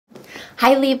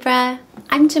Hi Libra,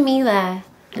 I'm Jamila,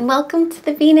 and welcome to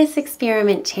the Venus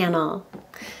Experiment channel.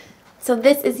 So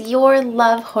this is your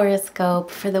love horoscope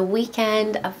for the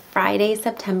weekend of Friday,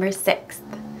 September 6th.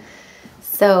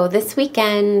 So this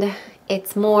weekend,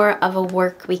 it's more of a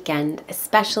work weekend,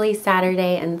 especially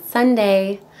Saturday and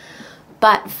Sunday.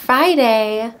 But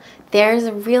Friday, there's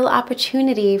a real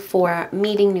opportunity for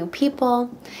meeting new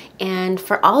people and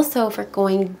for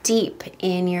going deep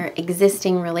in your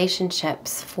existing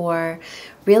relationships, for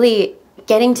really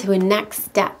getting to a next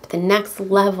step, the next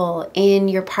level in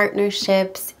your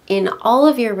partnerships, in all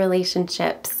of your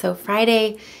relationships. So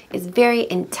Friday is very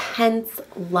intense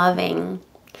loving.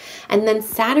 And then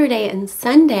Saturday and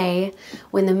Sunday,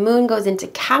 when the moon goes into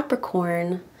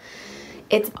Capricorn,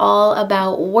 it's all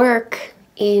about work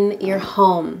in your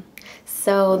home.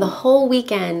 So the whole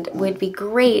weekend would be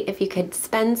great if you could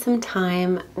spend some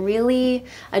time really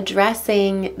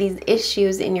addressing these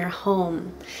issues in your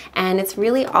home. And it's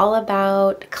really all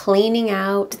about cleaning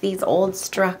out these old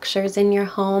structures in your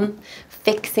home,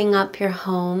 fixing up your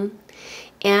home.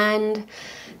 And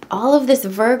all of this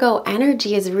Virgo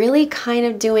energy is really kind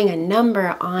of doing a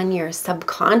number on your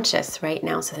subconscious right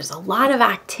now. So there's a lot of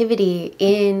activity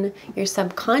in your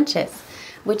subconscious,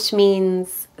 which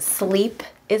means sleep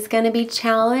is going to be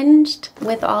challenged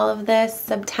with all of this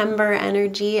September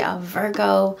energy of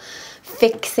Virgo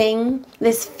fixing.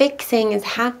 This fixing is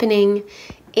happening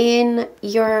in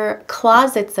your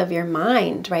closets of your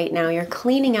mind right now. You're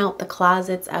cleaning out the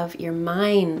closets of your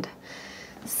mind.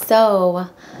 So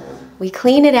we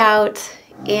clean it out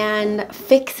and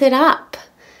fix it up.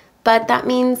 But that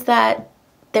means that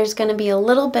there's going to be a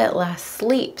little bit less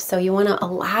sleep. So you want to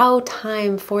allow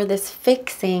time for this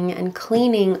fixing and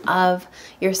cleaning of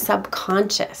your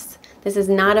subconscious. This is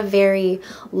not a very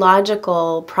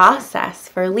logical process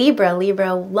for Libra.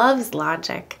 Libra loves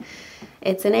logic.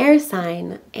 It's an air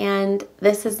sign, and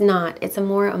this is not. It's a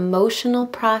more emotional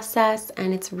process,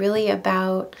 and it's really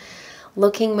about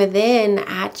looking within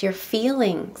at your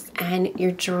feelings and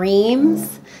your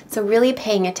dreams. So really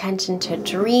paying attention to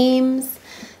dreams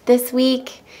this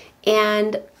week,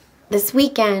 and this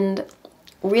weekend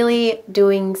really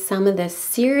doing some of the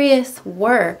serious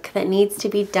work that needs to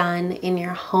be done in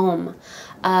your home,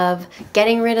 of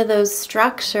getting rid of those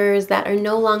structures that are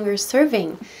no longer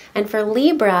serving. And for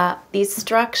Libra, these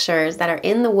structures that are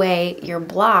in the way, your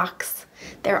blocks,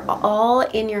 they're all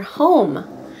in your home.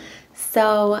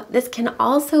 So this can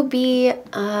also be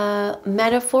a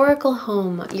metaphorical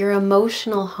home, your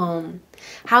emotional home,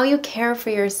 how you care for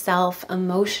yourself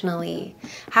emotionally,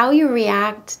 how you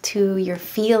react to your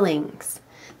feelings.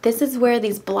 This is where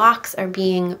these blocks are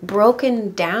being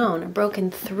broken down, broken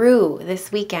through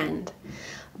this weekend.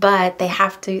 But they're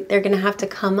going to have to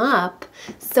come up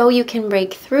so you can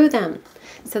break through them.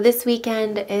 So this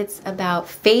weekend, it's about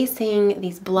facing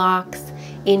these blocks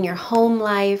in your home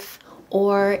life,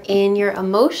 or in your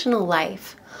emotional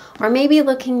life, or maybe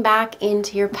looking back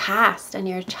into your past and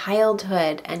your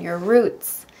childhood and your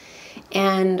roots,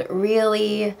 and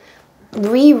really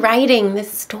rewriting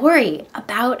this story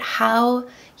about how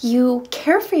you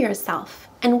care for yourself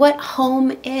and what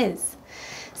home is.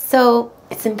 So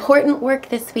it's important work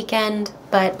this weekend,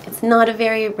 but it's not a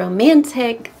very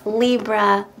romantic,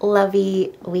 Libra,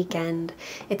 lovey weekend.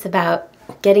 It's about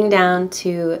getting down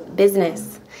to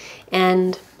business,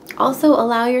 and also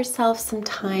allow yourself some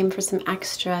time for some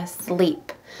extra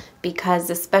sleep, because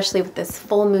especially with this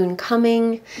full moon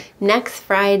coming next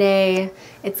Friday,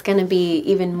 it's going to be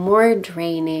even more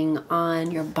draining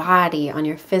on your body, on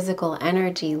your physical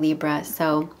energy, Libra.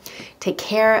 So take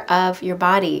care of your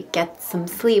body, get some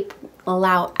sleep,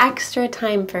 allow extra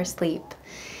time for sleep,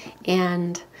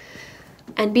 and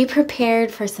be prepared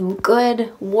for some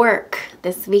good work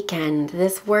this weekend.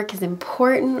 This work is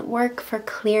important work for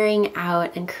clearing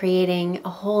out and creating a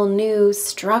whole new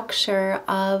structure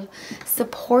of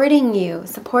supporting you,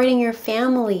 supporting your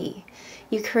family.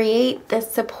 You create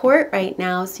this support right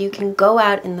now so you can go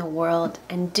out in the world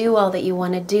and do all that you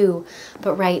want to do.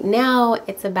 But right now,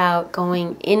 it's about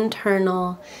going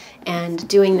internal and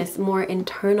doing this more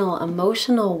internal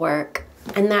emotional work.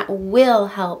 And that will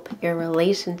help your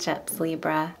relationships,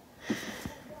 Libra.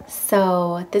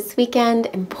 So this weekend,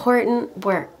 important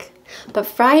work. But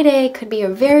Friday could be a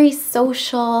very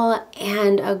social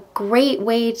and a great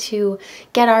way to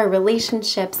get our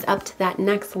relationships up to that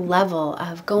next level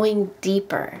of going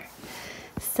deeper.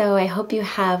 So I hope you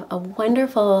have a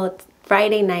wonderful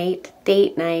Friday night,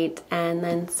 date night, and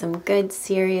then some good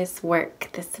serious work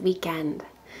this weekend.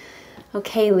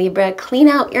 Okay, Libra, clean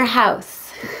out your house.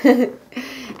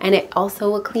 And it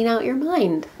also will clean out your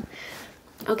mind.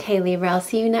 Okay, Libra, I'll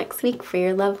see you next week for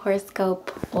your love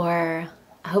horoscope, or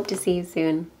I hope to see you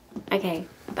soon. Okay,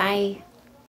 bye.